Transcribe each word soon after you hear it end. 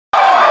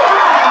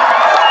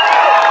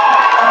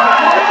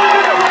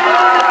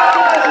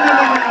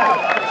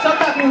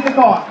use the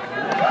car.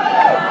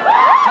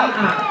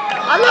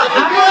 I'm not a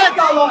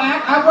solo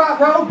act. I brought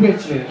road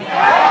bitches.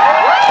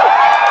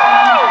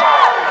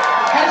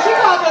 And she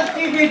calls us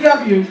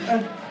DWV.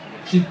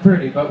 She's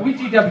pretty, but we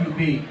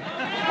DWV.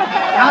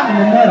 I'm in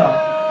the middle.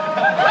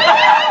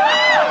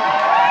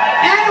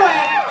 Anyway,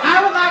 I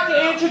would like to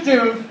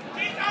introduce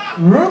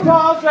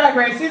RuPaul's Drag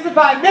Race Season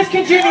 5 Miss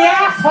Congenial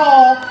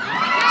Asshole,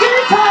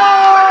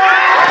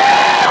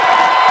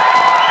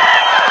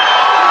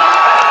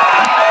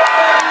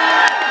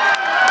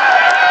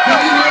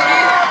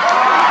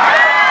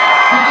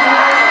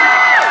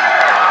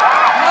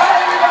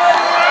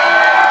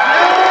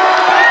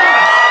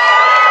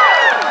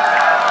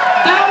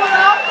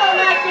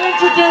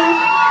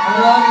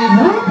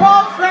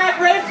 RuPaul's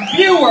Drag Race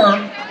viewer,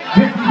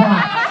 Vicky.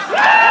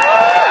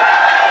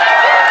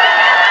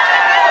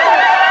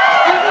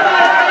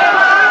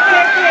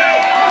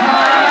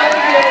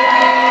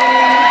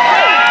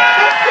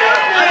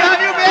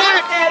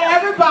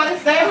 Everybody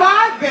say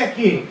hi,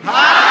 Vicky.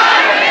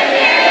 Hi,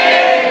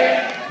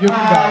 Vicky. You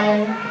can go.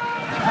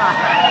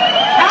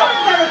 How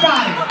is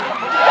everybody?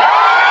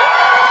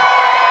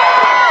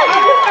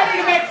 Are you ready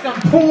to make some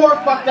poor,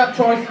 fucked up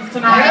choices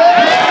tonight?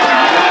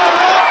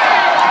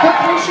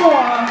 Pretty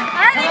sure.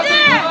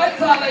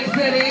 Salt Lake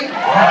City.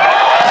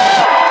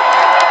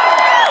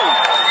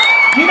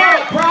 You know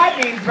what pride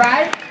means,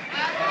 right?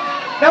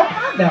 No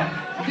condom.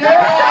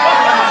 Yeah.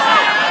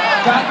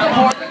 That's a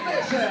poor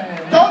decision.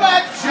 Don't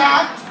act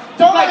shocked.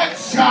 Don't act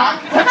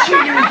shocked. But you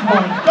use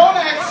one. Don't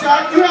act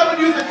shocked. You haven't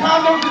used a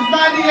condom since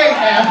 '98,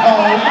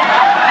 asshole.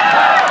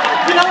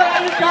 You know what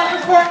I use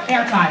condoms for?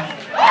 Airtime.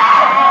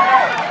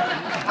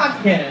 I'm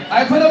kidding.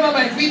 I put them on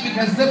my feet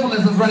because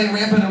syphilis is running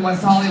rampant in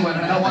West Hollywood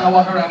and I don't want to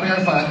walk around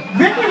barefoot.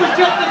 Vicky was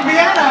just in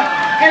Vienna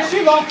and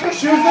she lost her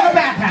shoes in a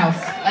bathhouse.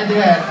 I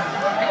did.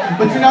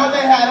 But you know what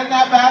they had in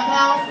that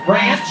bathhouse?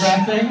 Ranch.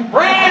 Dressing.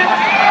 Ranch!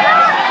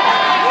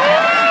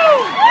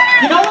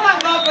 You know what I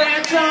love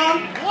ranch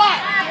on? What?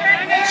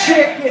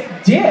 Chicken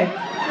dick.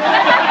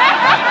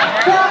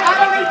 Girl,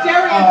 I don't eat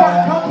dairy in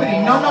front of company.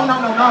 No.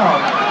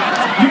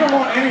 You don't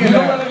want any of that. You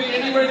don't want to be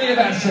anywhere near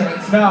that shirt.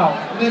 No.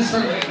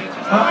 Literally.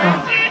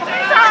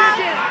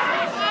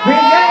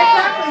 Yeah,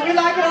 exactly. We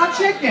like it on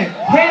chicken.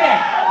 Hit it.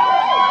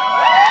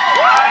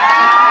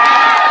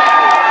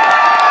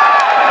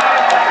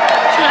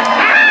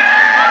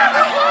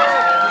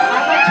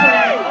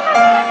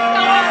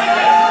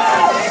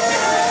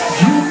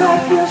 You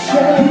might feel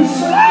shady,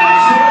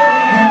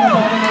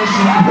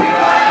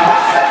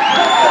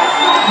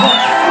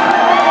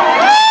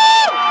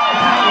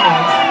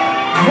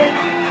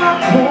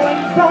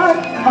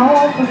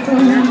 all for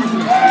free.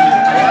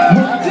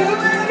 We'll do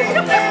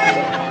anything.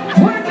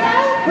 We're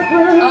down for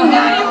free.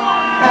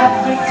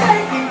 After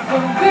taking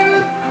some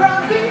food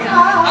from the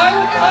aisle, I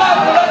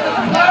would love the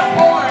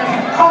platform.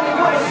 only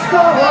one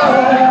score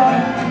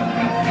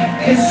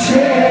is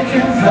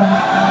chicken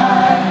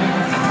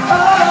fries.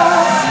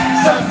 Oh,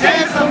 some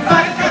days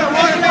somebody's gonna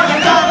work when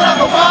you don't love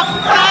a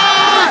waffle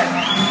fry.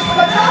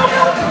 But no,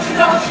 don't you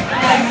know she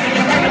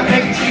can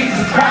make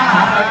Jesus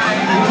cry.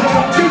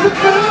 Choose a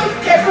food,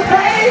 get for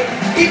pay.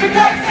 Even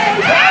though say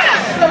yes,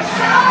 so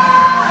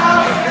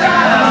shout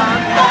down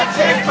at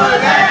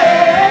Chick-fil-A.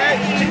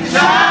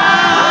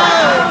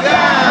 Shout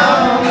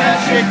down at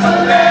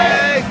Chick-fil-A.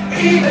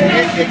 Even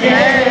if you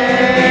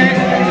can.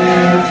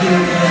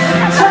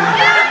 Shout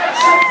down at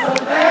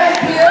Chick-fil-A.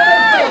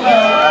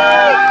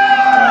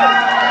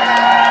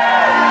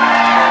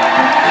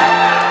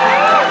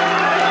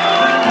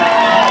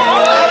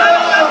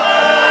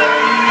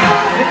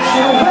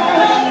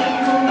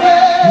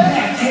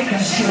 Take a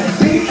shit.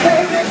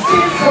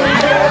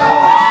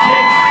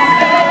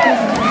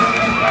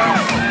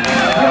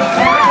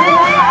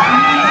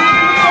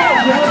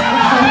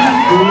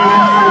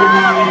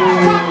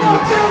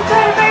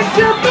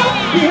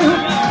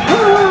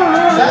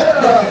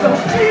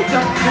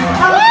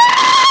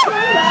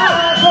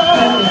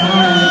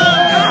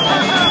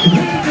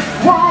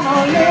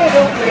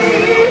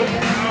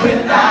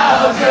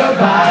 Without your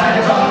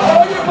Bible.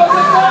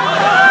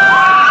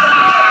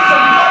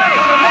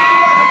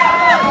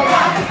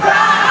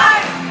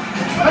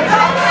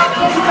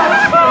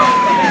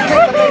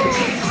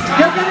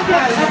 You're gonna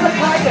get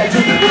hepatitis.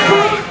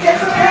 Get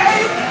the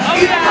pain.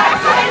 Even like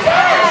say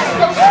yes.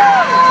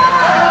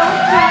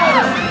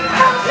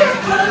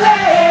 Chick-fil-A.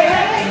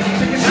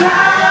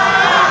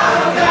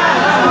 Shout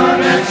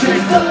down at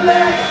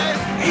Chick-fil-A.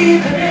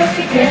 Even if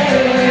you can.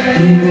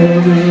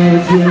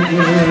 Shout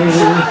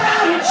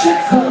out at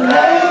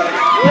Chick-fil-A.